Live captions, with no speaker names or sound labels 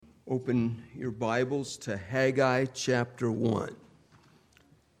Open your Bibles to Haggai chapter 1.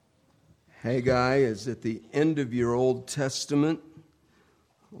 Haggai is at the end of your Old Testament,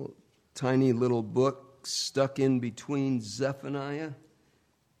 a tiny little book stuck in between Zephaniah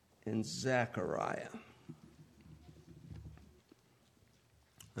and Zechariah.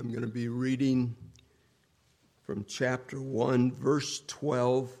 I'm going to be reading from chapter 1, verse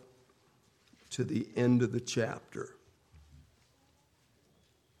 12 to the end of the chapter.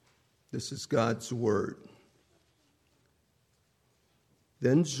 This is God's word.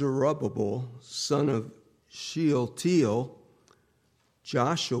 Then Zerubbabel, son of Shealtiel,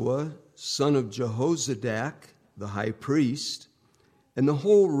 Joshua, son of Jehozadak, the high priest, and the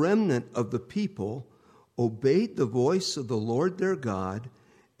whole remnant of the people obeyed the voice of the Lord their God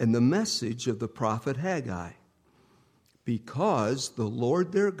and the message of the prophet Haggai, because the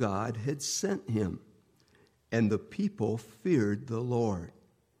Lord their God had sent him, and the people feared the Lord.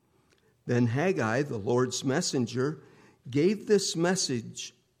 Then Haggai, the Lord's messenger, gave this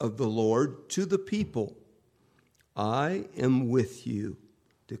message of the Lord to the people. I am with you,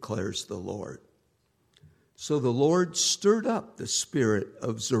 declares the Lord. So the Lord stirred up the spirit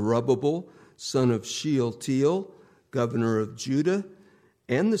of Zerubbabel, son of Shealtiel, governor of Judah,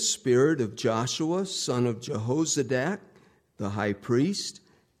 and the spirit of Joshua, son of Jehozadak, the high priest,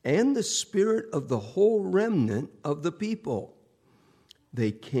 and the spirit of the whole remnant of the people.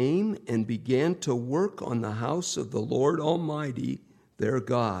 They came and began to work on the house of the Lord Almighty, their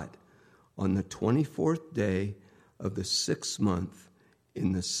God, on the 24th day of the 6th month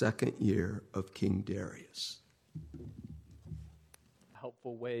in the 2nd year of King Darius. A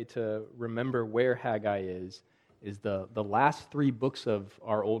helpful way to remember where Haggai is the last three books of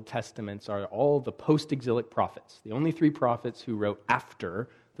our Old Testaments are all the post-exilic prophets, the only three prophets who wrote after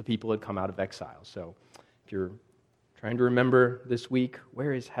the people had come out of exile. So if you're trying to remember this week,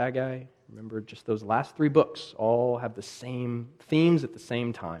 where is Haggai? Remember, just those last three books all have the same themes at the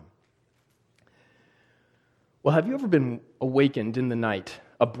same time. Well, have you ever been awakened in the night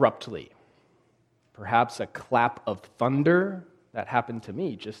abruptly? Perhaps a clap of thunder? That happened to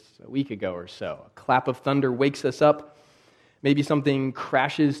me just a week ago or so. A clap of thunder wakes us up. Maybe something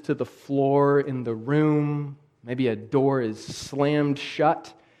crashes to the floor in the room. Maybe a door is slammed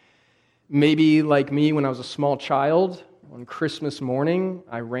shut. Maybe, like me, when I was a small child, on Christmas morning,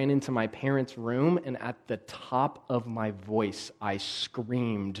 I ran into my parents' room, and at the top of my voice, I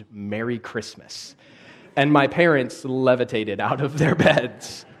screamed, "Merry Christmas." And my parents levitated out of their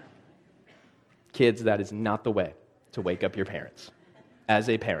beds. Kids, that is not the way to wake up your parents. As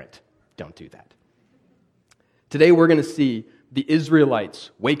a parent, don't do that. Today, we're going to see the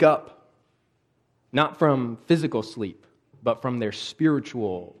Israelites wake up, not from physical sleep, but from their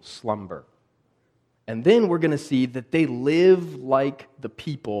spiritual slumber. And then we're going to see that they live like the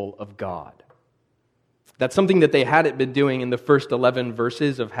people of God. That's something that they hadn't been doing in the first 11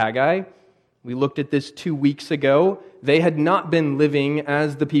 verses of Haggai. We looked at this 2 weeks ago. They had not been living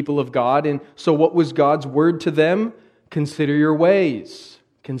as the people of God. And so what was God's word to them? Consider your ways.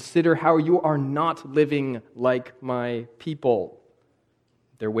 Consider how you are not living like my people.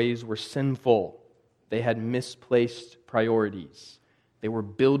 Their ways were sinful. They had misplaced priorities. They were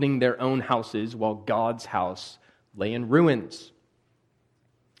building their own houses while God's house lay in ruins.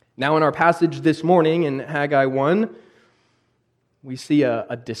 Now in our passage this morning in Haggai 1, we see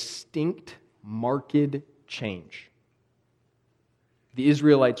a distinct, marked change. The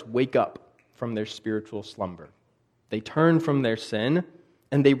Israelites wake up from their spiritual slumber. They turn from their sin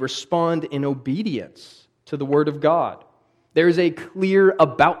and they respond in obedience to the word of God. There is a clear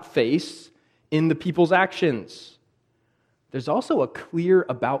about face in the people's actions. There's also a clear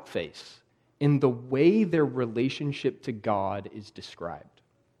about face in the way their relationship to God is described.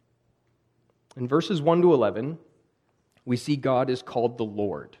 In verses 1 to 11, we see God is called the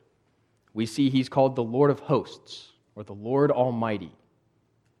Lord. We see he's called the Lord of hosts, or the Lord Almighty,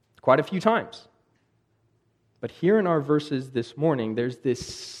 quite a few times. But here in our verses this morning, there's this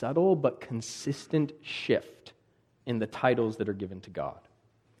subtle but consistent shift in the titles that are given to God.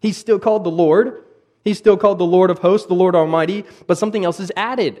 He's still called the Lord. He's still called the Lord of hosts, the Lord Almighty, but something else is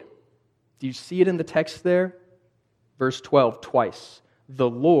added. Do you see it in the text there? Verse 12, twice. The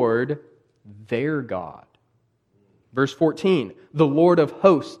Lord, their God. Verse 14, the Lord of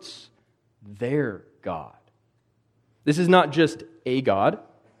hosts, their God. This is not just a God.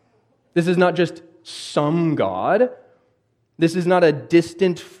 This is not just some God. This is not a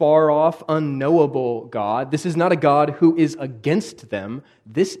distant, far-off, unknowable God. This is not a God who is against them.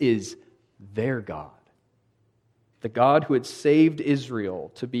 This is their God. the God who had saved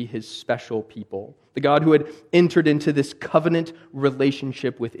Israel to be his special people, the God who had entered into this covenant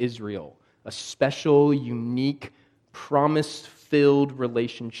relationship with Israel, a special, unique, promise-filled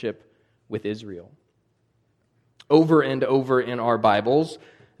relationship with Israel. Over and over in our Bibles,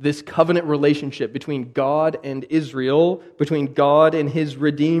 this covenant relationship between God and Israel, between God and his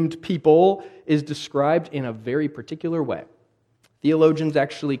redeemed people, is described in a very particular way. Theologians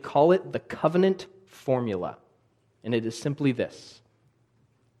actually call it the covenant formula. And it is simply this: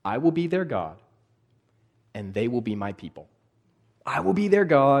 I will be their God, and they will be my people. I will be their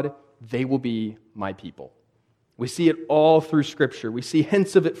God, they will be my people. We see it all through Scripture. We see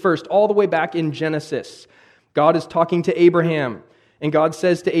hints of it first, all the way back in Genesis. God is talking to Abraham, and God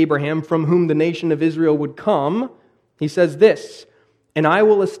says to Abraham, from whom the nation of Israel would come, he says this, and I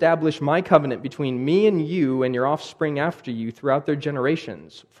will establish my covenant between me and you and your offspring after you throughout their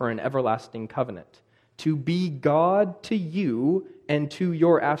generations for an everlasting covenant, to be God to you and to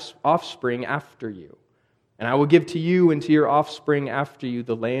your offspring after you. And I will give to you and to your offspring after you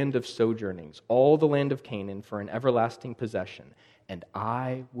the land of sojournings, all the land of Canaan for an everlasting possession, and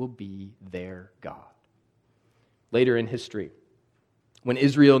I will be their God. Later in history, when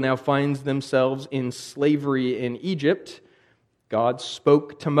Israel now finds themselves in slavery in Egypt, God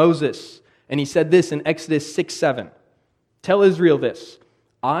spoke to Moses, and he said this in Exodus 6:7. Tell Israel this,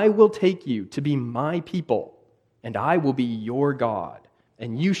 I will take you to be my people, and I will be your God.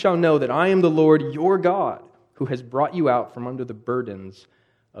 And you shall know that I am the Lord your God, who has brought you out from under the burdens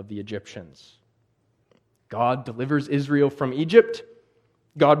of the Egyptians. God delivers Israel from Egypt.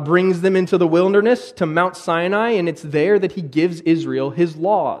 God brings them into the wilderness to Mount Sinai, and it's there that he gives Israel his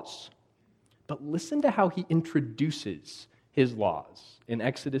laws. But listen to how he introduces his laws in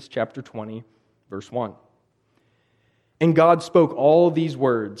Exodus chapter 20, verse 1. And God spoke all these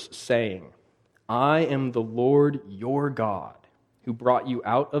words, saying, I am the Lord your God, who brought you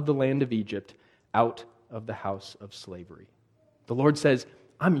out of the land of Egypt, out of the house of slavery. The Lord says,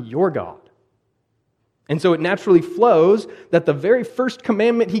 I'm your God. And so it naturally flows that the very first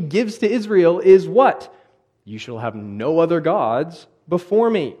commandment he gives to Israel is what? You shall have no other gods before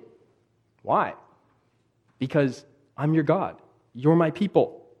me. Why? Because I'm your God. You're my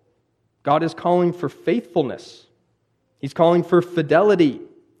people. God is calling for faithfulness. He's calling for fidelity.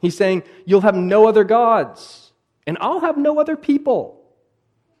 He's saying, you'll have no other gods, and I'll have no other people.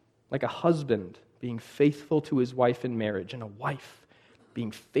 Like a husband being faithful to his wife in marriage, and a wife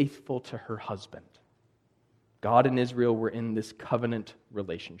being faithful to her husband. God and Israel were in this covenant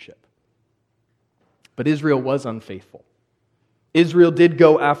relationship. But Israel was unfaithful. Israel did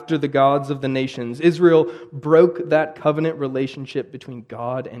go after the gods of the nations. Israel broke that covenant relationship between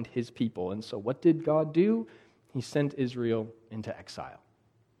God and his people. And so what did God do? He sent Israel into exile.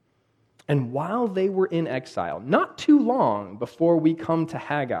 And while they were in exile, not too long before we come to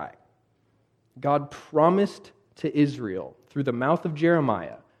Haggai, God promised to Israel through the mouth of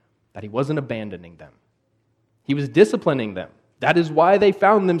Jeremiah that he wasn't abandoning them. He was disciplining them. That is why they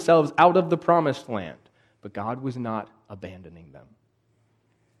found themselves out of the promised land. But God was not abandoning them.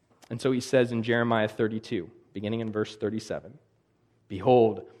 And so he says in Jeremiah 32, beginning in verse 37,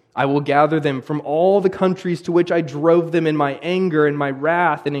 Behold, I will gather them from all the countries to which I drove them in my anger and my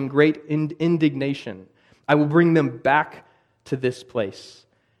wrath and in great indignation. I will bring them back to this place,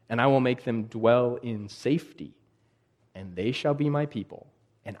 and I will make them dwell in safety, and they shall be my people,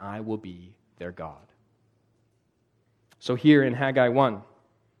 and I will be their God. So here in Haggai 1,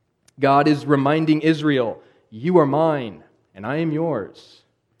 God is reminding Israel, you are mine, and I am yours.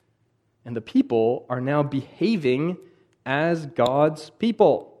 And the people are now behaving as God's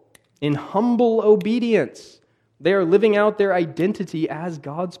people. In humble obedience, they are living out their identity as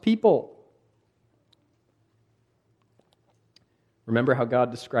God's people. Remember how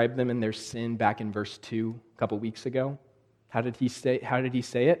God described them in their sin back in verse 2 a couple weeks ago? How did he say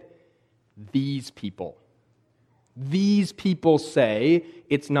it? These people. These people say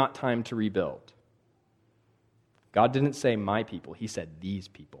it's not time to rebuild. God didn't say my people, he said these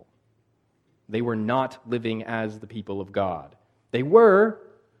people. They were not living as the people of God. They were,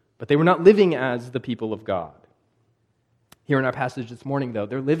 but they were not living as the people of God. Here in our passage this morning, though,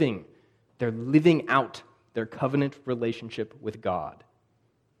 they're living out their covenant relationship with God.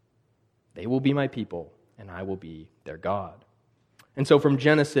 They will be my people, and I will be their God. And so from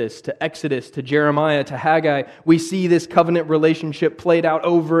Genesis to Exodus to Jeremiah to Haggai, we see this covenant relationship played out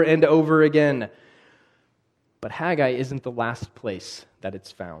over and over again. But Haggai isn't the last place that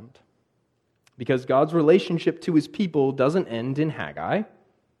it's found. Because God's relationship to his people doesn't end in Haggai.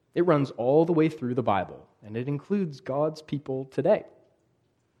 It runs all the way through the Bible, and it includes God's people today.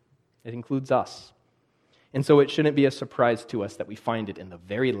 It includes us. And so it shouldn't be a surprise to us that we find it in the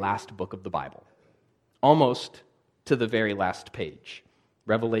very last book of the Bible, almost to the very last page,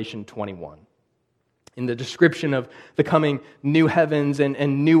 Revelation 21. In the description of the coming new heavens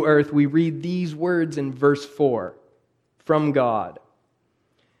and new earth, we read these words in verse 4 from God.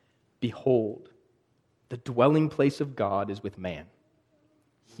 Behold, the dwelling place of God is with man.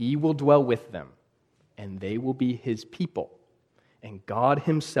 He will dwell with them, and they will be his people, and God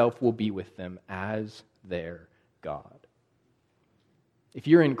himself will be with them as their God. If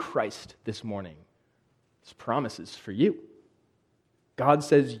you're in Christ this morning, this promise is for you. God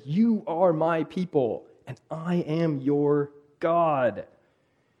says, you are my people, and I am your God.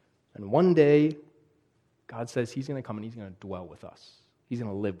 And one day, God says he's going to come and he's going to dwell with us. He's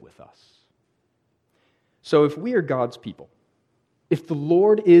going to live with us. So if we are God's people, if the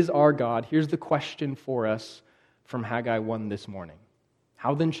Lord is our God, here's the question for us from Haggai 1 this morning.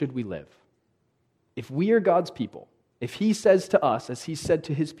 How then should we live? If we are God's people, if he says to us, as he said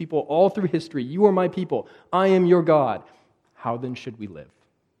to his people all through history, you are my people, I am your God, how then should we live?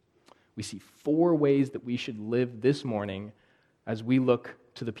 We see 4 ways that we should live this morning as we look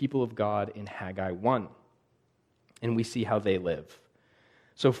to the people of God in Haggai 1. And we see how they live.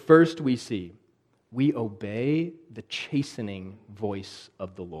 So first we see, we obey the chastening voice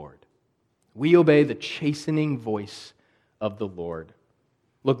of the Lord. We obey the chastening voice of the Lord.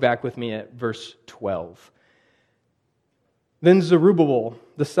 Look back with me at verse 12. Then Zerubbabel,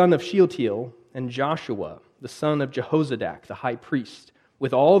 the son of Shealtiel, and Joshua, the son of Jehozadak, the high priest,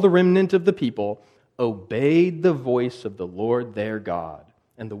 with all the remnant of the people, obeyed the voice of the Lord their God,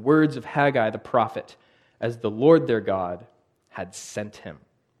 and the words of Haggai the prophet, as the Lord their God had sent him.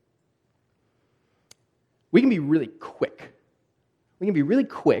 We can be really quick. We can be really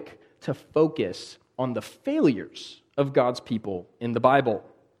quick to focus on the failures of God's people in the Bible,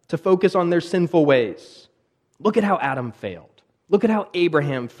 to focus on their sinful ways. Look at how Adam failed. Look at how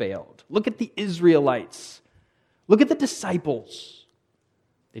Abraham failed. Look at the Israelites. Look at the disciples.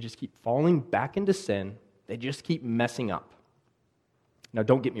 They just keep falling back into sin. They just keep messing up. Now,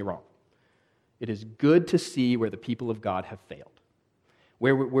 don't get me wrong. It is good to see where the people of God have failed,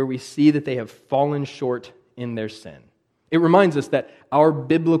 where we see that they have fallen short in their sin. It reminds us that our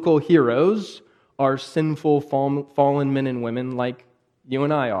biblical heroes are sinful, fallen men and women like you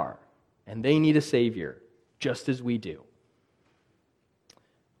and I are, and they need a Savior, just as we do.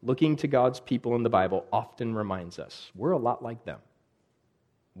 Looking to God's people in the Bible often reminds us we're a lot like them.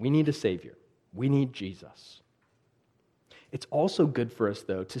 We need a Savior. We need Jesus. It's also good for us,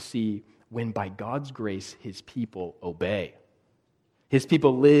 though, to see when by God's grace his people obey. His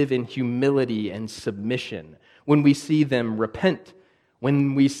people live in humility and submission. When we see them repent,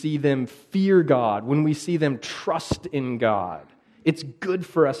 when we see them fear God, when we see them trust in God. It's good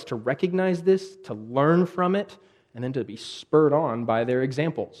for us to recognize this, to learn from it, and then to be spurred on by their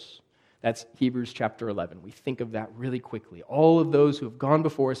examples. That's Hebrews chapter 11. We think of that really quickly. All of those who have gone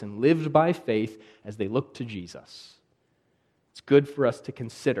before us and lived by faith as they look to Jesus. It's good for us to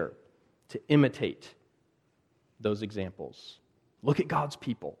consider, to imitate those examples. Look at God's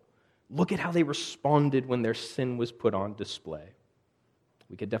people. Look at how they responded when their sin was put on display.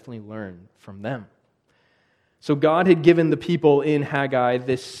 We could definitely learn from them. So God had given the people in Haggai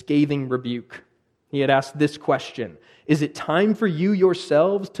this scathing rebuke. He had asked this question, is it time for you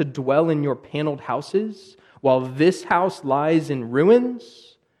yourselves to dwell in your paneled houses while this house lies in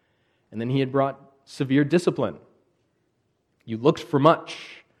ruins? And then he had brought severe discipline. You looked for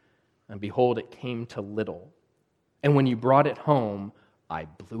much, and behold, it came to little. And when you brought it home, I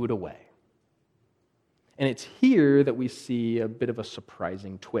blew it away. And it's here that we see a bit of a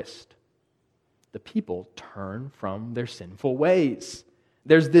surprising twist. The people turn from their sinful ways.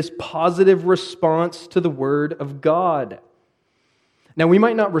 There's this positive response to the word of God. Now, we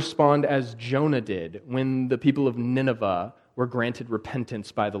might not respond as Jonah did when the people of Nineveh were granted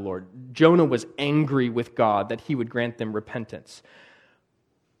repentance by the Lord. Jonah was angry with God that he would grant them repentance.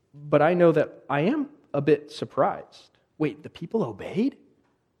 But I know that I am a bit surprised. Wait, the people obeyed?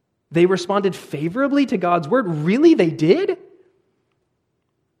 They responded favorably to God's word? Really, they did?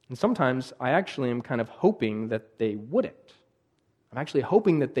 And sometimes I actually am kind of hoping that they wouldn't. I'm actually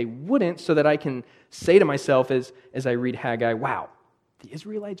hoping that they wouldn't so that I can say to myself as I read Haggai, wow, the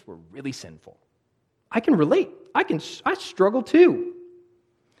Israelites were really sinful. I can relate. I struggle too.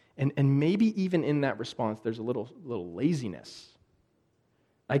 And maybe even in that response, there's a little laziness.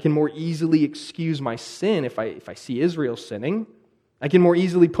 I can more easily excuse my sin if I see Israel sinning. I can more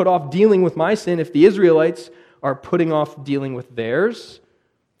easily put off dealing with my sin if the Israelites are putting off dealing with theirs.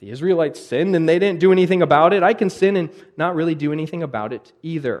 The Israelites sinned and they didn't do anything about it. I can sin and not really do anything about it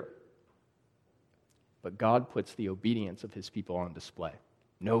either. But God puts the obedience of his people on display.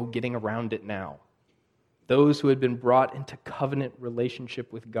 No getting around it now. Those who had been brought into covenant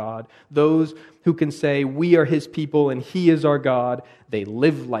relationship with God, those who can say, we are his people and he is our God, they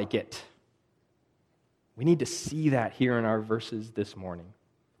live like it. We need to see that here in our verses this morning.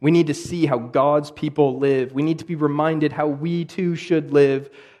 We need to see how God's people live. We need to be reminded how we too should live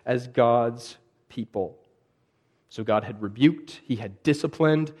as God's people. So God had rebuked, he had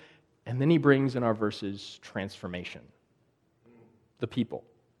disciplined, and then he brings in our verses transformation. The people,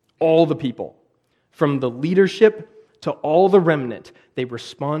 all the people, from the leadership to all the remnant, they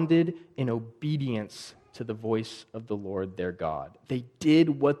responded in obedience to the voice of the Lord their God. They did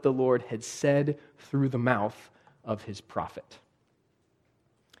what the Lord had said through the mouth of his prophet.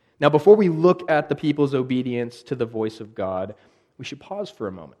 Now, before we look at the people's obedience to the voice of God, we should pause for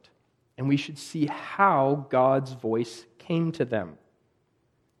a moment, and we should see how God's voice came to them.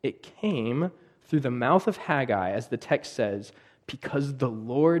 It came through the mouth of Haggai, as the text says, because the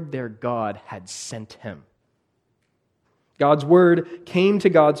Lord their God had sent him. God's word came to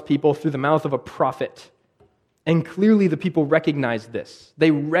God's people through the mouth of a prophet. And clearly the people recognized this.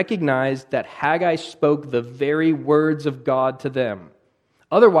 They recognized that Haggai spoke the very words of God to them.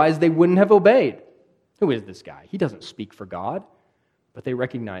 Otherwise, they wouldn't have obeyed. Who is this guy? He doesn't speak for God. But they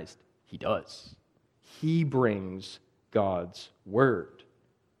recognized he does. He brings God's word.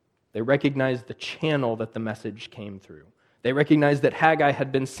 They recognized the channel that the message came through. They recognized that Haggai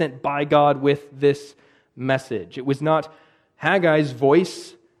had been sent by God with this message. It was not Haggai's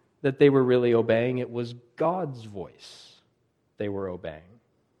voice that they were really obeying. It was God's voice they were obeying.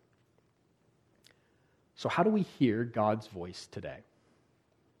 So how do we hear God's voice today?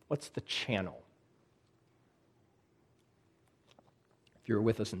 What's the channel? If you were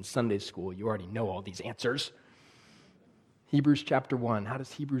with us in Sunday school, you already know all these answers. Hebrews chapter 1. How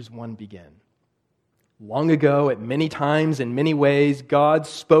does Hebrews 1 begin? Long ago, at many times, in many ways, God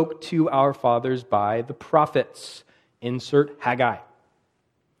spoke to our fathers by the prophets. Insert Haggai.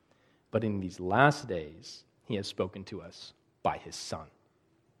 But in these last days, he has spoken to us by his Son.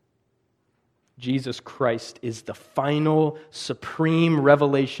 Jesus Christ is the final, supreme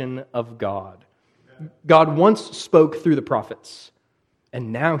revelation of God. God once spoke through the prophets,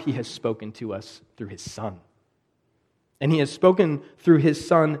 and now he has spoken to us through his Son. And he has spoken through his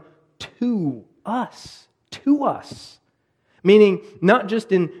Son to us. Meaning, not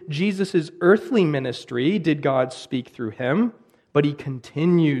just in Jesus' earthly ministry did God speak through him, but he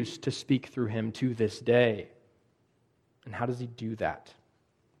continues to speak through him to this day. And how does he do that?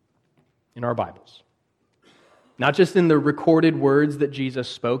 In our Bibles. Not just in the recorded words that Jesus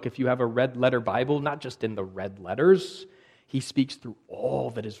spoke. If you have a red letter Bible, not just in the red letters. He speaks through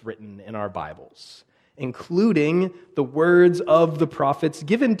all that is written in our Bibles, including the words of the prophets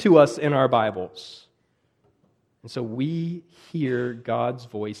given to us in our Bibles. And so we hear God's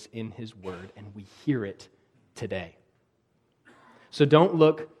voice in his word, and we hear it today. So don't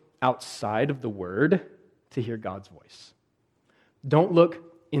look outside of the word to hear God's voice. Don't look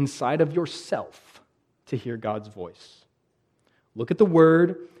inside of yourself to hear God's voice. Look at the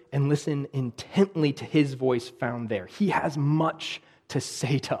word and listen intently to his voice found there. He has much to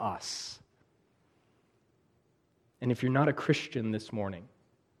say to us. And if you're not a Christian this morning,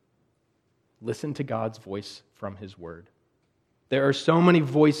 listen to God's voice from his word. There are so many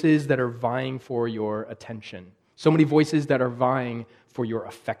voices that are vying for your attention. So many voices that are vying for your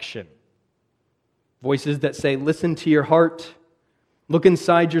affection. Voices that say, listen to your heart. Look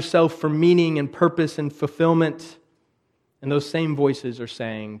inside yourself for meaning and purpose and fulfillment. And those same voices are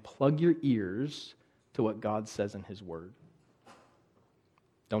saying, plug your ears to what God says in his word.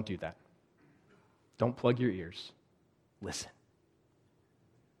 Don't do that. Don't plug your ears. Listen.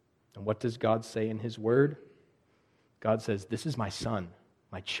 And what does God say in his word? God says, this is my Son,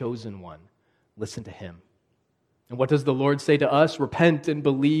 my chosen one. Listen to him. And what does the Lord say to us? Repent and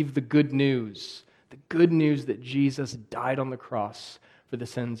believe the good news. The good news that Jesus died on the cross for the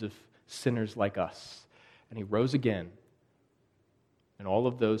sins of sinners like us. And he rose again. And all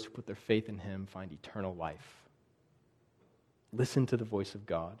of those who put their faith in him find eternal life. Listen to the voice of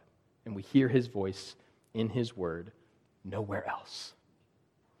God. And we hear his voice in his word, nowhere else.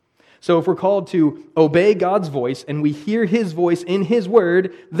 So if we're called to obey God's voice and we hear his voice in his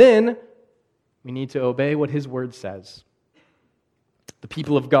word, then we need to obey what his word says. The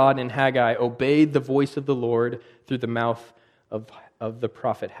people of God in Haggai obeyed the voice of the Lord through the mouth of the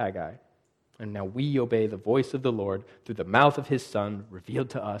prophet Haggai. And now we obey the voice of the Lord through the mouth of his Son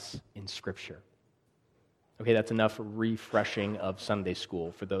revealed to us in Scripture. Okay, that's enough refreshing of Sunday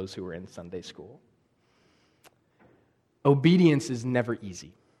school for those who are in Sunday school. Obedience is never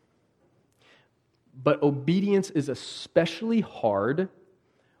easy. But obedience is especially hard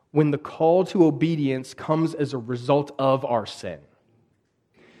when the call to obedience comes as a result of our sin.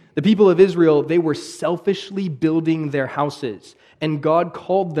 The people of Israel, they were selfishly building their houses, and God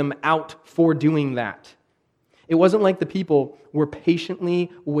called them out for doing that. It wasn't like the people were patiently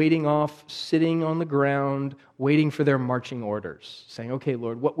waiting off, sitting on the ground, waiting for their marching orders, saying, "Okay,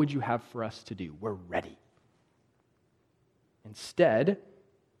 Lord, what would you have for us to do? We're ready." Instead,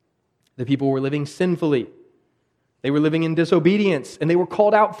 the people were living sinfully. They were living in disobedience, and they were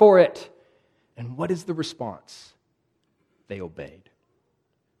called out for it. And what is the response? They obeyed.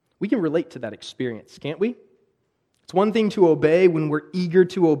 We can relate to that experience, can't we? It's one thing to obey when we're eager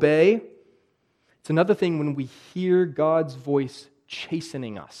to obey. It's another thing when we hear God's voice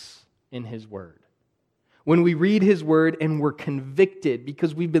chastening us in His Word. When we read His Word and we're convicted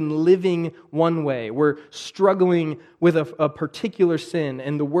because we've been living one way, we're struggling with a particular sin,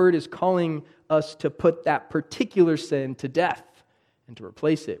 and the Word is calling us to put that particular sin to death and to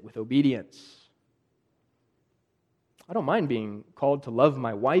replace it with obedience. I don't mind being called to love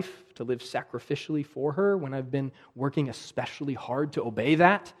my wife, to live sacrificially for her when I've been working especially hard to obey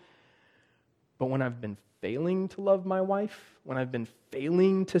that. But when I've been failing to love my wife, when I've been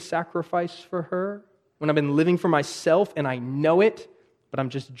failing to sacrifice for her, when I've been living for myself and I know it, but I'm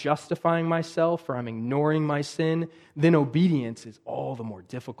just justifying myself or I'm ignoring my sin, then obedience is all the more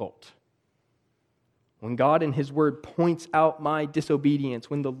difficult. When God in His Word points out my disobedience,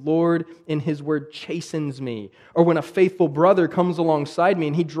 when the Lord in His Word chastens me, or when a faithful brother comes alongside me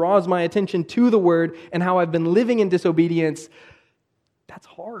and he draws my attention to the Word and how I've been living in disobedience, that's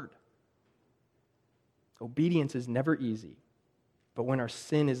hard. Obedience is never easy. But when our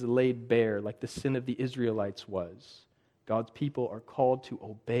sin is laid bare, like the sin of the Israelites was, God's people are called to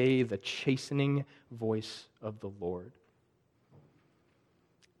obey the chastening voice of the Lord.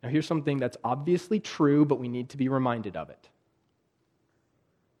 Now here's something that's obviously true, but we need to be reminded of it.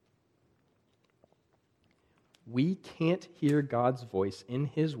 We can't hear God's voice in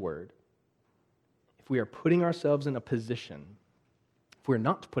His Word if we are putting ourselves in a position, if we're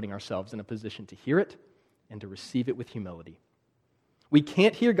not putting ourselves in a position to hear it and to receive it with humility. We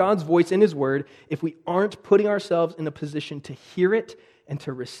can't hear God's voice in His Word if we aren't putting ourselves in a position to hear it and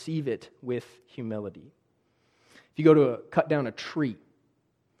to receive it with humility. If you go to cut down a tree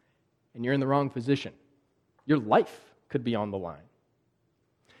and you're in the wrong position, your life could be on the line.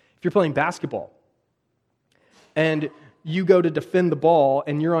 If you're playing basketball and you go to defend the ball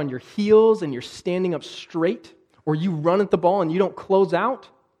and you're on your heels and you're standing up straight, or you run at the ball and you don't close out,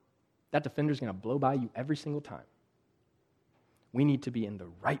 that defender's going to blow by you every single time. We need to be in the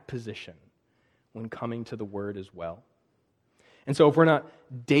right position when coming to the Word as well. And so if we're not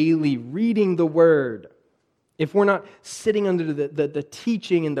daily reading the Word, if we're not sitting under the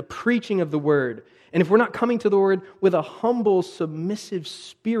teaching and the preaching of the Word, and if we're not coming to the Word with a humble, submissive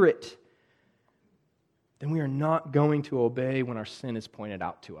spirit, then we are not going to obey when our sin is pointed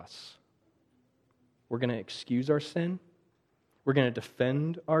out to us. We're going to excuse our sin. We're going to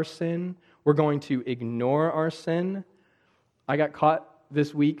defend our sin. We're going to ignore our sin. I got caught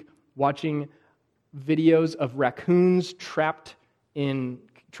this week watching videos of raccoons trapped in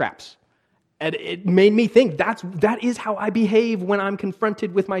traps. And it made me think that is how I behave when I'm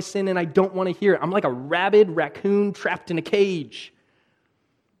confronted with my sin and I don't want to hear it. I'm like a rabid raccoon trapped in a cage.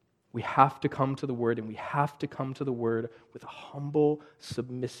 We have to come to the Word, and we have to come to the Word with a humble,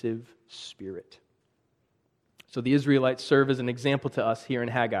 submissive spirit. So the Israelites serve as an example to us here in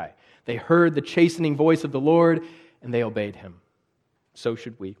Haggai. They heard the chastening voice of the Lord, and they obeyed Him. So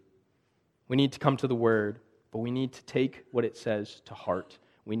should we. We need to come to the Word, but we need to take what it says to heart.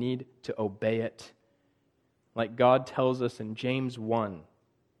 We need to obey it. Like God tells us in James 1.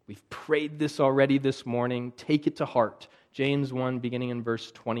 We've prayed this already this morning. Take it to heart. James 1, beginning in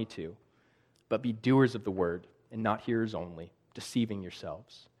verse 22. But be doers of the Word, and not hearers only, deceiving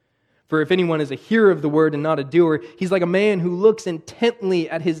yourselves. For if anyone is a hearer of the Word and not a doer, he's like a man who looks intently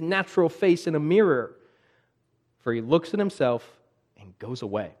at his natural face in a mirror. For he looks at himself and goes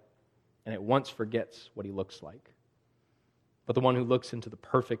away, and at once forgets what he looks like. But the one who looks into the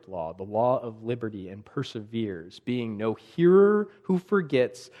perfect law, the law of liberty, and perseveres, being no hearer who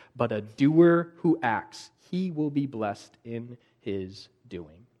forgets, but a doer who acts, he will be blessed in his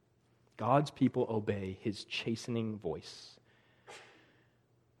doing. God's people obey His chastening voice.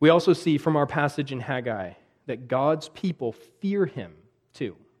 We also see from our passage in Haggai that God's people fear Him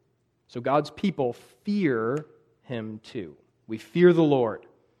too. So God's people fear Him too. We fear the Lord.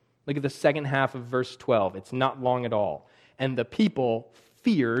 Look at the second half of verse 12. It's not long at all. And the people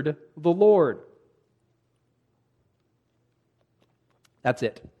feared the Lord. That's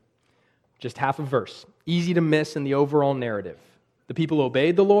it. Just half a verse. Easy to miss in the overall narrative. The people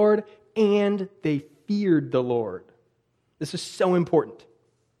obeyed the Lord and they feared the Lord. This is so important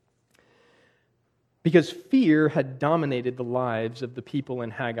because fear had dominated the lives of the people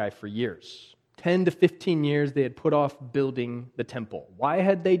in Haggai for years. 10 to 15 years they had put off building the temple. Why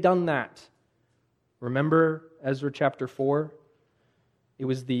had they done that? Remember Ezra chapter 4? It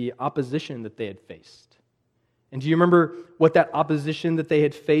was the opposition that they had faced. And do you remember what that opposition that they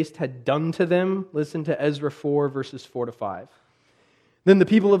had faced had done to them? Listen to Ezra 4, verses 4 to 5. Then the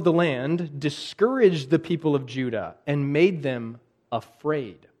people of the land discouraged the people of Judah and made them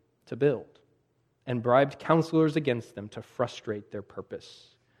afraid to build, and bribed counselors against them to frustrate their purpose.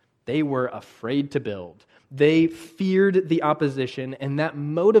 They were afraid to build. They feared the opposition, and that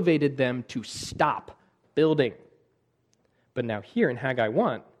motivated them to stop building. But now here in Haggai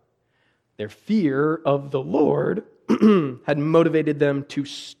 1, their fear of the Lord had motivated them to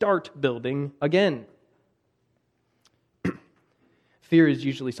start building again. Fear is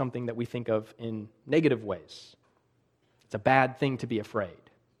usually something that we think of in negative ways. It's a bad thing to be afraid.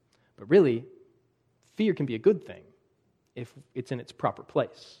 But really, fear can be a good thing if it's in its proper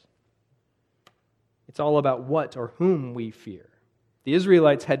place. It's all about what or whom we fear. The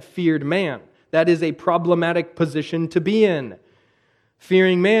Israelites had feared man. That is a problematic position to be in.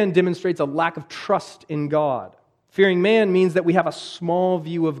 Fearing man demonstrates a lack of trust in God. Fearing man means that we have a small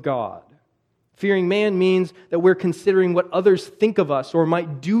view of God. Fearing man means that we're considering what others think of us or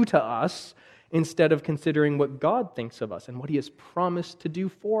might do to us instead of considering what God thinks of us and what He has promised to do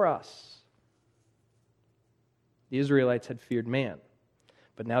for us. The Israelites had feared man,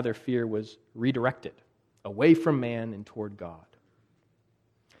 but now their fear was redirected away from man and toward God.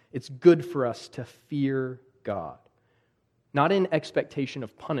 It's good for us to fear God, not in expectation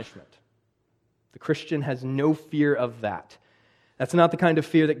of punishment. The Christian has no fear of that. That's not the kind of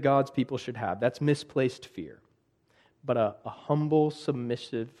fear that God's people should have. That's misplaced fear. But a humble,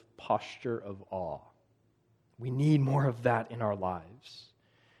 submissive posture of awe. We need more of that in our lives.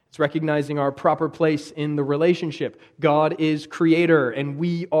 It's recognizing our proper place in the relationship. God is creator and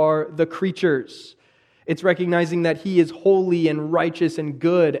we are the creatures. It's recognizing that He is holy and righteous and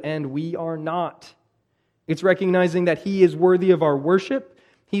good and we are not. It's recognizing that He is worthy of our worship.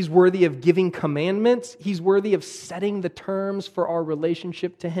 He's worthy of giving commandments. He's worthy of setting the terms for our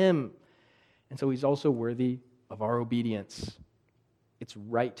relationship to Him. And so He's also worthy of our obedience. It's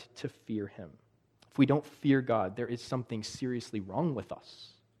right to fear Him. If we don't fear God, there is something seriously wrong with us.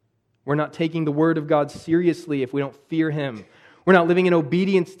 We're not taking the Word of God seriously if we don't fear Him. We're not living in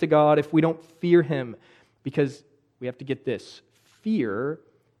obedience to God if we don't fear Him. Because we have to get this. Fear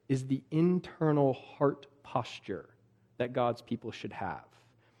is the internal heart posture that God's people should have.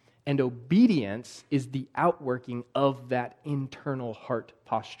 And obedience is the outworking of that internal heart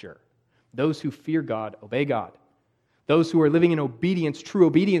posture. Those who fear God obey God. Those who are living in obedience, true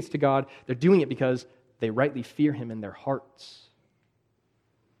obedience to God, they're doing it because they rightly fear Him in their hearts.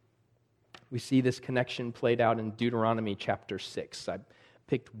 We see this connection played out in Deuteronomy chapter 6. I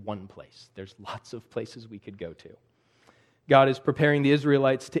picked one place. There's lots of places we could go to. God is preparing the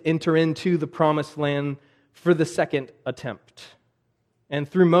Israelites to enter into the promised land for the second attempt. And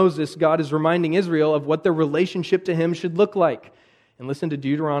through Moses, God is reminding Israel of what their relationship to Him should look like. And listen to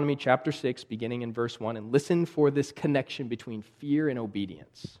Deuteronomy chapter 6, beginning in verse 1, and listen for this connection between fear and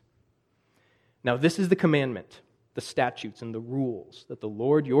obedience. Now this is the commandment, the statutes and the rules that the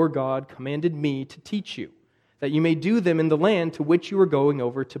Lord your God commanded me to teach you, that you may do them in the land to which you are going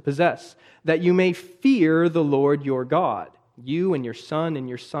over to possess, that you may fear the Lord your God, you and your son and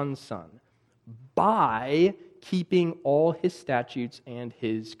your son's son, by keeping all His statutes and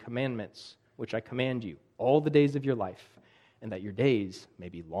His commandments, which I command you all the days of your life, and that your days may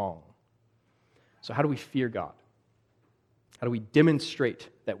be long. So how do we fear God? How do we demonstrate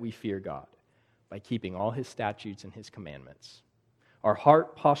that we fear God? By keeping all His statutes and His commandments. Our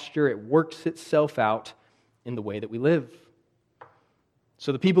heart posture, it works itself out in the way that we live.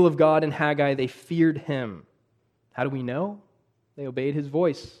 So the people of God in Haggai, they feared Him. How do we know? They obeyed His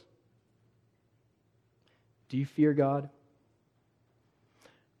voice. Do you fear God?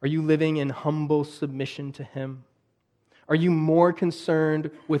 Are you living in humble submission to Him? Are you more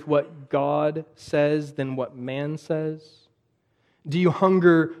concerned with what God says than what man says? Do you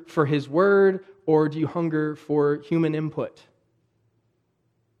hunger for His word or do you hunger for human input?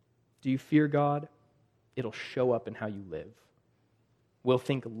 Do you fear God? It'll show up in how you live. We'll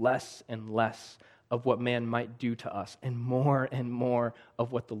think less and less of what man might do to us and more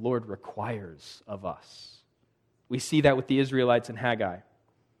of what the Lord requires of us. We see that with the Israelites in Haggai.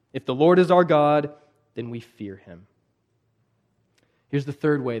 If the Lord is our God, then we fear Him. Here's the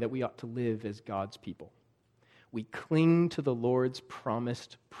third way that we ought to live as God's people. We cling to the Lord's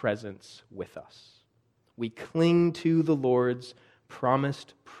promised presence with us. We cling to the Lord's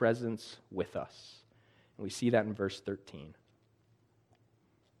promised presence with us. And we see that in verse 13.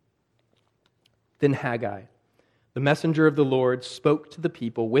 Then Haggai, the messenger of the Lord, spoke to the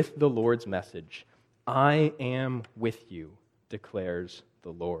people with the Lord's message. I am with you, declares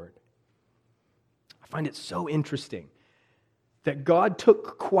the Lord. I find it so interesting that God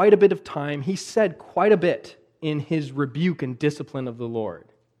took quite a bit of time. He said quite a bit in his rebuke and discipline of the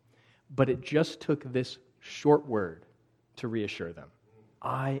Lord. But it just took this short word to reassure them.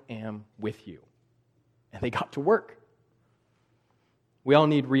 I am with you. And they got to work. We all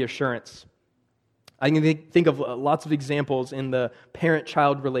need reassurance. I can think of lots of examples in the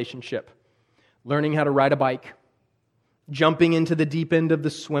parent-child relationship. Learning how to ride a bike, jumping into the deep end of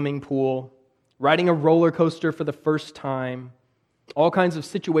the swimming pool, riding a roller coaster for the first time, all kinds of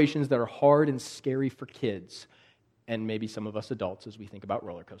situations that are hard and scary for kids, and maybe some of us adults as we think about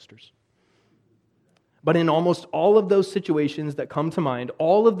roller coasters. But in almost all of those situations that come to mind,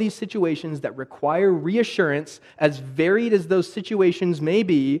 all of these situations that require reassurance, as varied as those situations may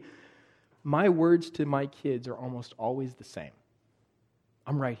be, my words to my kids are almost always the same.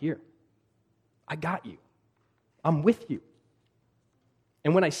 I'm right here. I got you. I'm with you.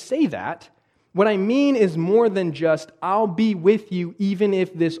 And when I say that, what I mean is more than just, I'll be with you even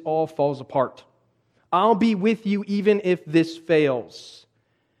if this all falls apart. I'll be with you even if this fails.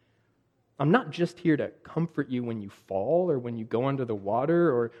 I'm not just here to comfort you when you fall or when you go under the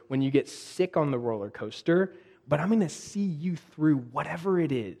water or when you get sick on the roller coaster, but I'm going to see you through whatever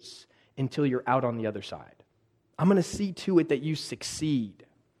it is until you're out on the other side. I'm going to see to it that you succeed.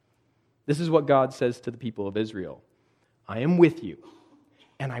 This is what God says to the people of Israel. I am with you,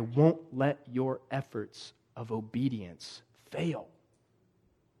 and I won't let your efforts of obedience fail.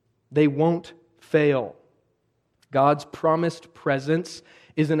 They won't fail. God's promised presence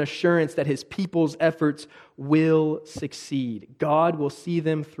is an assurance that his people's efforts will succeed. God will see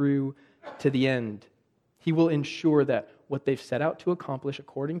them through to the end. He will ensure that what they've set out to accomplish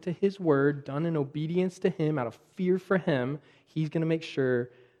according to his word, done in obedience to him, out of fear for him, he's going to make sure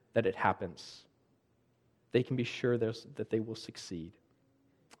that it happens. They can be sure that they will succeed.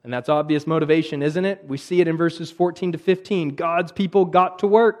 And that's obvious motivation, isn't it? We see it in verses 14 to 15. God's people got to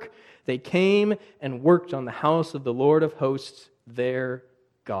work. They came and worked on the house of the Lord of hosts, their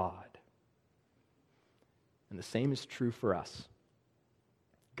God. And the same is true for us.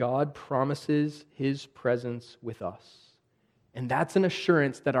 God promises his presence with us. And that's an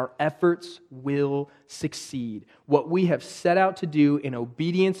assurance that our efforts will succeed. What we have set out to do in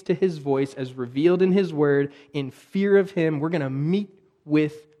obedience to his voice as revealed in his word, in fear of him, we're going to meet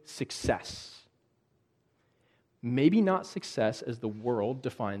with success. Maybe not success as the world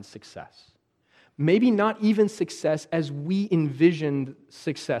defines success. Maybe not even success as we envisioned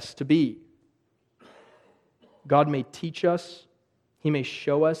success to be. God may teach us, he may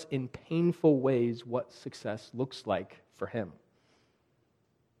show us in painful ways what success looks like for him.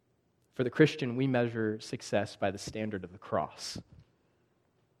 For the Christian, we measure success by the standard of the cross.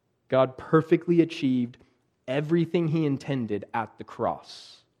 God perfectly achieved everything he intended at the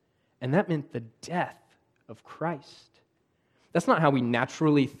cross. And that meant the death of Christ. That's not how we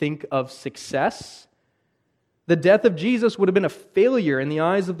naturally think of success. The death of Jesus would have been a failure in the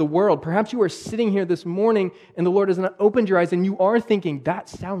eyes of the world. Perhaps you are sitting here this morning and the Lord has not opened your eyes and you are thinking, that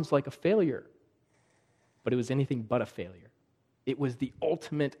sounds like a failure. But it was anything but a failure. It was the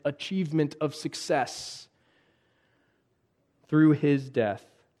ultimate achievement of success. Through his death,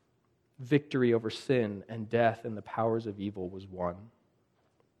 victory over sin and death and the powers of evil was won.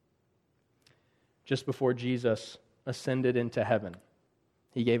 Just before Jesus ascended into heaven,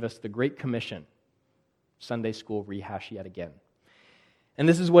 he gave us the Great Commission. Sunday school rehash yet again. And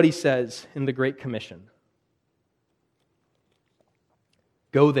this is what he says in the Great Commission.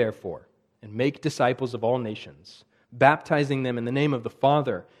 Go therefore and make disciples of all nations, baptizing them in the name of the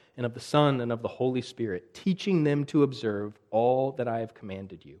Father and of the Son and of the Holy Spirit, teaching them to observe all that I have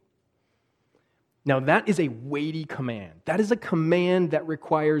commanded you. Now that is a weighty command. That is a command that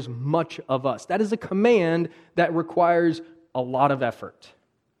requires much of us. That is a command that requires a lot of effort.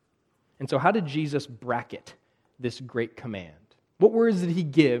 And so how did Jesus bracket this great command? What words did he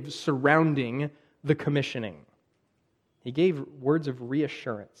give surrounding the commissioning? He gave words of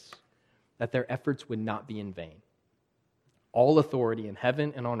reassurance that their efforts would not be in vain. All authority in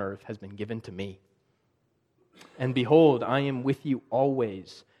heaven and on earth has been given to me. And behold, I am with you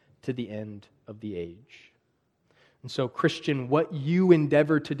always to the end of the age. And so, Christian, what you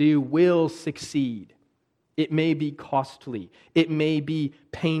endeavor to do will succeed. It may be costly. It may be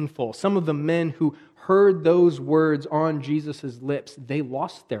painful. Some of the men who heard those words on Jesus' lips, they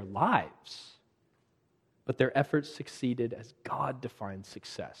lost their lives. But their efforts succeeded as God defines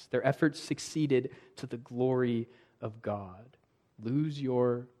success. Their efforts succeeded to the glory of God. Lose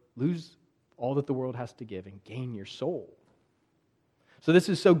all that the world has to give and gain your soul. So this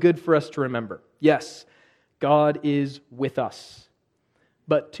is so good for us to remember. Yes, God is with us.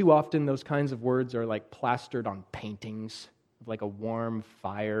 But too often those kinds of words are like plastered on paintings of like a warm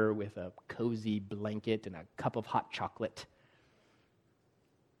fire with a cozy blanket and a cup of hot chocolate.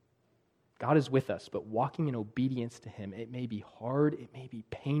 God is with us, but walking in obedience to Him, it may be hard, it may be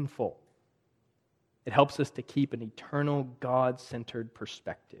painful. It helps us to keep an eternal, God-centered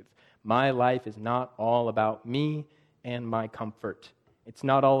perspective. My life is not all about me and my comfort. It's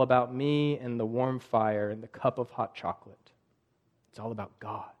not all about me and the warm fire and the cup of hot chocolate. It's all about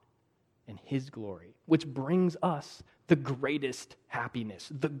God and His glory, which brings us the greatest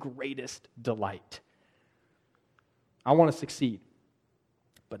happiness, the greatest delight. I want to succeed,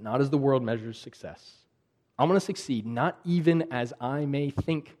 but not as the world measures success. I want to succeed not even as I may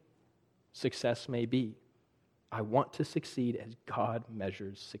think success may be. I want to succeed as God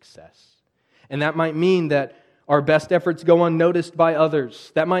measures success. And that might mean that our best efforts go unnoticed by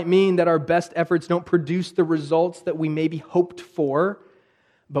others. That might mean that our best efforts don't produce the results that we maybe hoped for,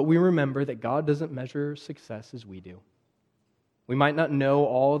 but we remember that God doesn't measure success as we do. We might not know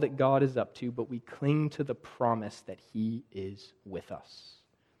all that God is up to, but we cling to the promise that He is with us.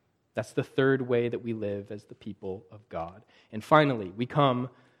 That's the third way that we live as the people of God. And finally, we come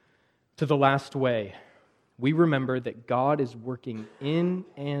to the last way. We remember that God is working in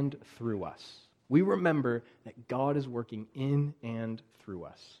and through us. We remember that God is working in and through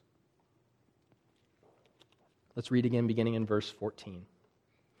us. Let's read again, beginning in verse 14.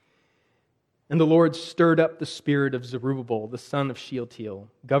 And the Lord stirred up the spirit of Zerubbabel, the son of Shealtiel,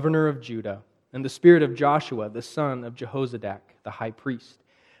 governor of Judah, and the spirit of Joshua, the son of Jehozadak, the high priest,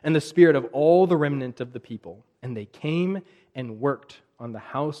 and the spirit of all the remnant of the people. And they came and worked on the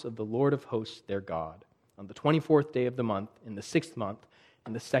house of the Lord of hosts, their God, on the 24th day of the month, in the 6th month,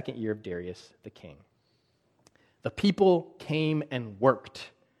 in the 2nd year of Darius the king. The people came and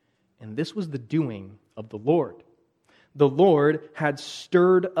worked, and this was the doing of the Lord. The Lord had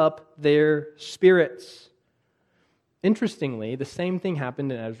stirred up their spirits. Interestingly, the same thing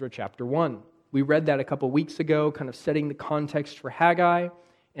happened in Ezra chapter 1. We read that a couple weeks ago, kind of setting the context for Haggai,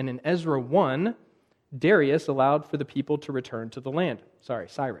 and in Ezra 1, Darius allowed for the people to return to the land.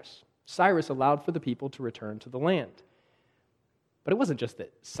 Cyrus. Cyrus allowed for the people to return to the land. But it wasn't just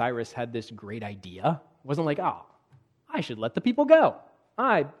that Cyrus had this great idea. It wasn't like, I should let the people go.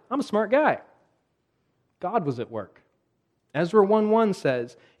 I'm a smart guy. God was at work. Ezra 1:1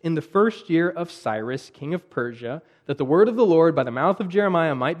 says, in the first year of Cyrus, king of Persia, that the word of the Lord by the mouth of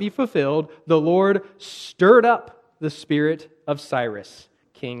Jeremiah might be fulfilled, the Lord stirred up the spirit of Cyrus,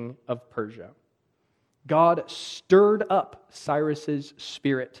 king of Persia. God stirred up Cyrus's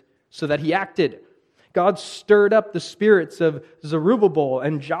spirit so that he acted. God stirred up the spirits of Zerubbabel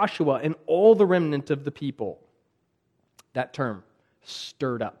and Joshua and all the remnant of the people. That term,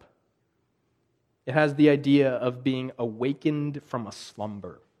 stirred up. It has the idea of being awakened from a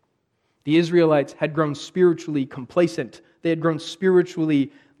slumber. The Israelites had grown spiritually complacent. They had grown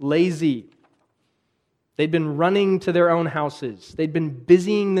spiritually lazy. They'd been running to their own houses. They'd been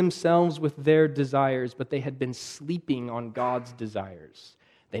busying themselves with their desires, but they had been sleeping on God's desires.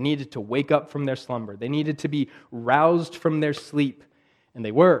 They needed to wake up from their slumber. They needed to be roused from their sleep. And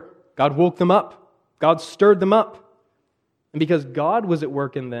they were. God woke them up. God stirred them up. And because God was at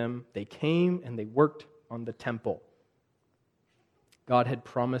work in them, they came and they worked on the temple. God had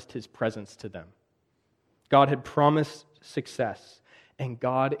promised His presence to them. God had promised success. And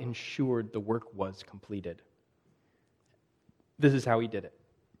God ensured the work was completed. This is how He did it.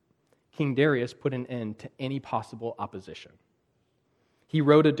 King Darius put an end to any possible opposition. He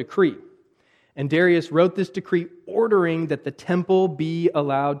wrote a decree. And Darius wrote this decree ordering that the temple be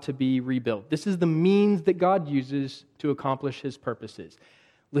allowed to be rebuilt. This is the means that God uses to accomplish His purposes.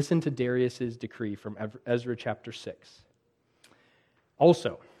 Listen to Darius's decree from Ezra chapter 6.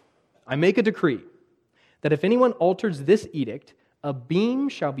 Also, I make a decree that if anyone alters this edict, a beam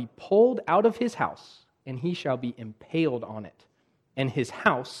shall be pulled out of his house, and he shall be impaled on it, and his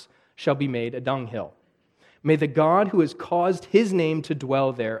house shall be made a dunghill. May the God who has caused His name to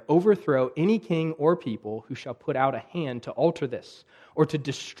dwell there overthrow any king or people who shall put out a hand to alter this, or to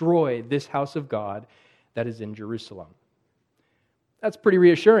destroy this house of God that is in Jerusalem. That's pretty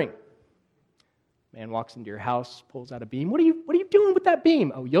reassuring. Man walks into your house, pulls out a beam. What are you doing with that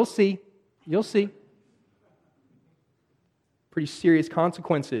beam? Oh, you'll see. You'll see. pretty serious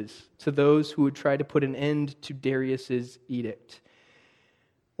consequences to those who would try to put an end to Darius's edict.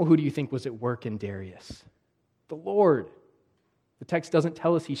 Well, who do you think was at work in Darius? The Lord. The text doesn't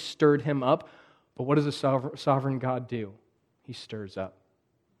tell us he stirred him up, but what does a sovereign God do? He stirs up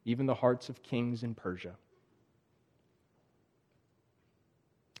even the hearts of kings in Persia.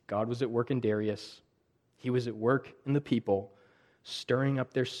 God was at work in Darius. He was at work in the people, stirring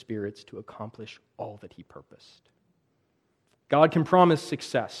up their spirits to accomplish all that he purposed. God can promise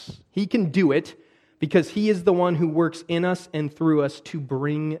success. He can do it because he is the one who works in us and through us to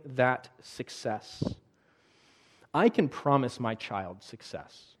bring that success. I can promise my child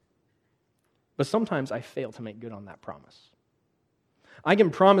success, but sometimes I fail to make good on that promise. I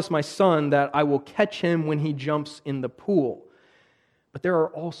can promise my son that I will catch him when he jumps in the pool, but there are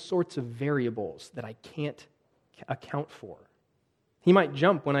all sorts of variables that I can't account for. He might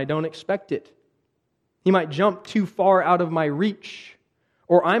jump when I don't expect it. He might jump too far out of my reach,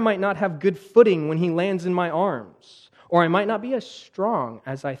 or I might not have good footing when he lands in my arms, or I might not be as strong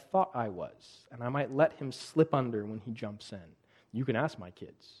as I thought I was, and I might let him slip under when he jumps in. You can ask my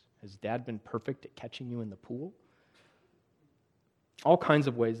kids, has Dad been perfect at catching you in the pool? All kinds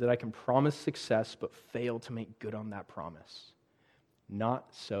of ways that I can promise success but fail to make good on that promise. Not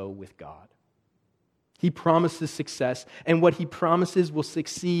so with God. He promises success, and what he promises will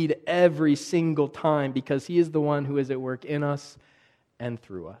succeed every single time because he is the one who is at work in us and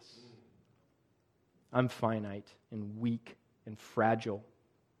through us. I'm finite and weak and fragile.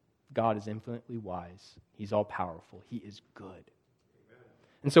 God is infinitely wise. He's all-powerful. He is good.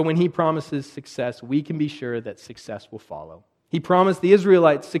 And so when he promises success, we can be sure that success will follow. He promised the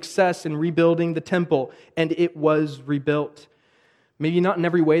Israelites success in rebuilding the temple, and it was rebuilt. Maybe not in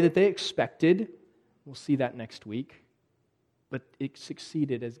every way that they expected. We'll see that next week. But it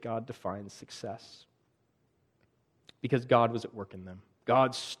succeeded as God defines success. Because God was at work in them.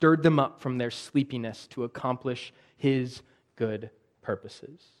 God stirred them up from their sleepiness to accomplish his good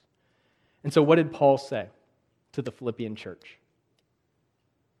purposes. And so what did Paul say to the Philippian church?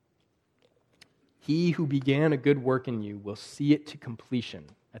 He who began a good work in you will see it to completion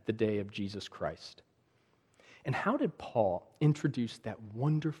at the day of Jesus Christ. And how did Paul introduce that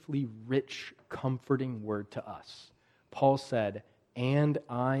wonderfully rich, comforting word to us? Paul said, "And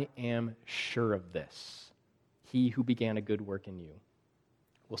I am sure of this. He who began a good work in you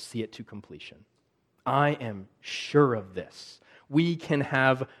will see it to completion." I am sure of this. We can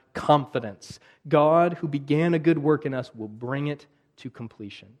have confidence. God who began a good work in us will bring it to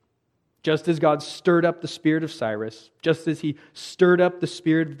completion. Just as God stirred up the spirit of Cyrus, just as he stirred up the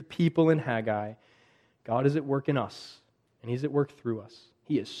spirit of the people in Haggai, God is at work in us, and he's at work through us.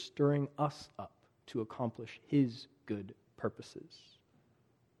 He is stirring us up to accomplish his good purposes.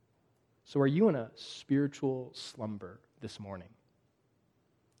 So are you in a spiritual slumber this morning?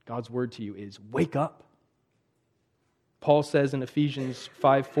 God's word to you is, wake up. Paul says in Ephesians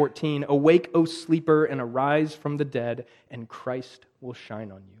 5:14, "Awake, O sleeper, and arise from the dead, and Christ will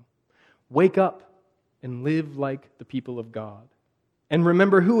shine on you." Wake up and live like the people of God. And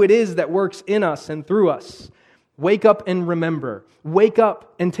remember who it is that works in us and through us. Wake up and remember. Wake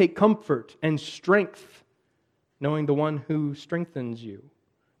up and take comfort and strength, knowing the one who strengthens you,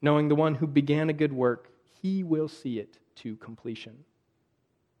 knowing the one who began a good work, he will see it to completion.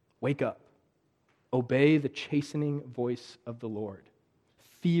 Wake up. Obey the chastening voice of the Lord.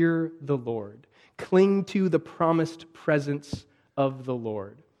 Fear the Lord. Cling to the promised presence of the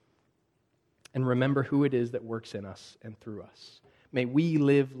Lord. And remember who it is that works in us and through us. May we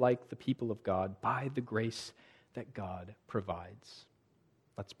live like the people of God by the grace that God provides.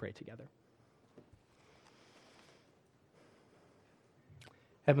 Let's pray together.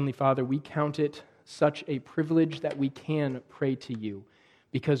 Heavenly Father, we count it such a privilege that we can pray to you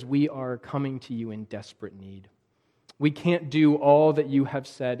because we are coming to you in desperate need. We can't do all that you have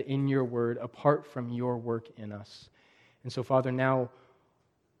said in your word apart from your work in us. And so, Father, now,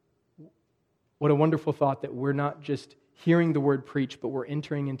 what a wonderful thought that we're not just hearing the word preached, but we're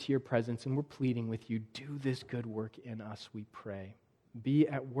entering into your presence and we're pleading with you, do this good work in us, we pray. Be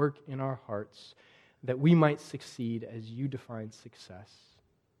at work in our hearts that we might succeed as you define success,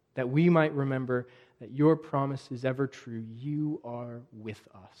 that we might remember that your promise is ever true. You are with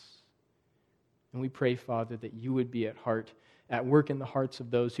us. And we pray, Father, that you would be at work in the hearts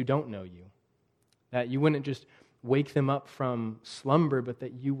of those who don't know you, that you wouldn't just wake them up from slumber, but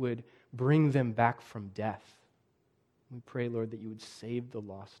that you would bring them back from death. We pray, Lord, that you would save the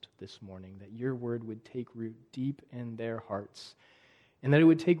lost this morning, that your word would take root deep in their hearts, and that it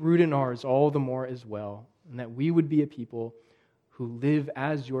would take root in ours all the more as well, and that we would be a people who live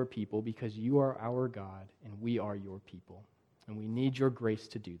as your people because you are our God and we are your people. And we need your grace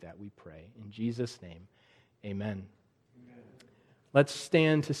to do that, we pray. In Jesus' name, amen. Let's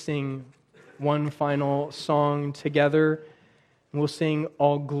stand to sing one final song together. And we'll sing,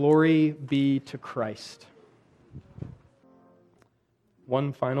 All Glory Be to Christ.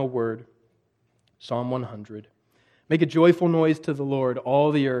 One final word, Psalm 100. Make a joyful noise to the Lord,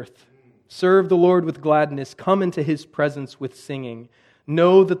 all the earth. Serve the Lord with gladness. Come into his presence with singing.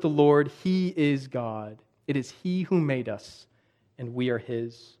 Know that the Lord, he is God. It is he who made us, and we are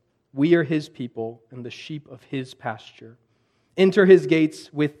his. We are his people and the sheep of his pasture. Enter his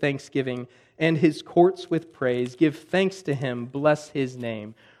gates with thanksgiving and his courts with praise. Give thanks to him. Bless his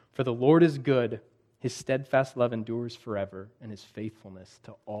name. For the Lord is good. His steadfast love endures forever, and his faithfulness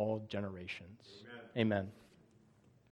to all generations. Amen. Amen.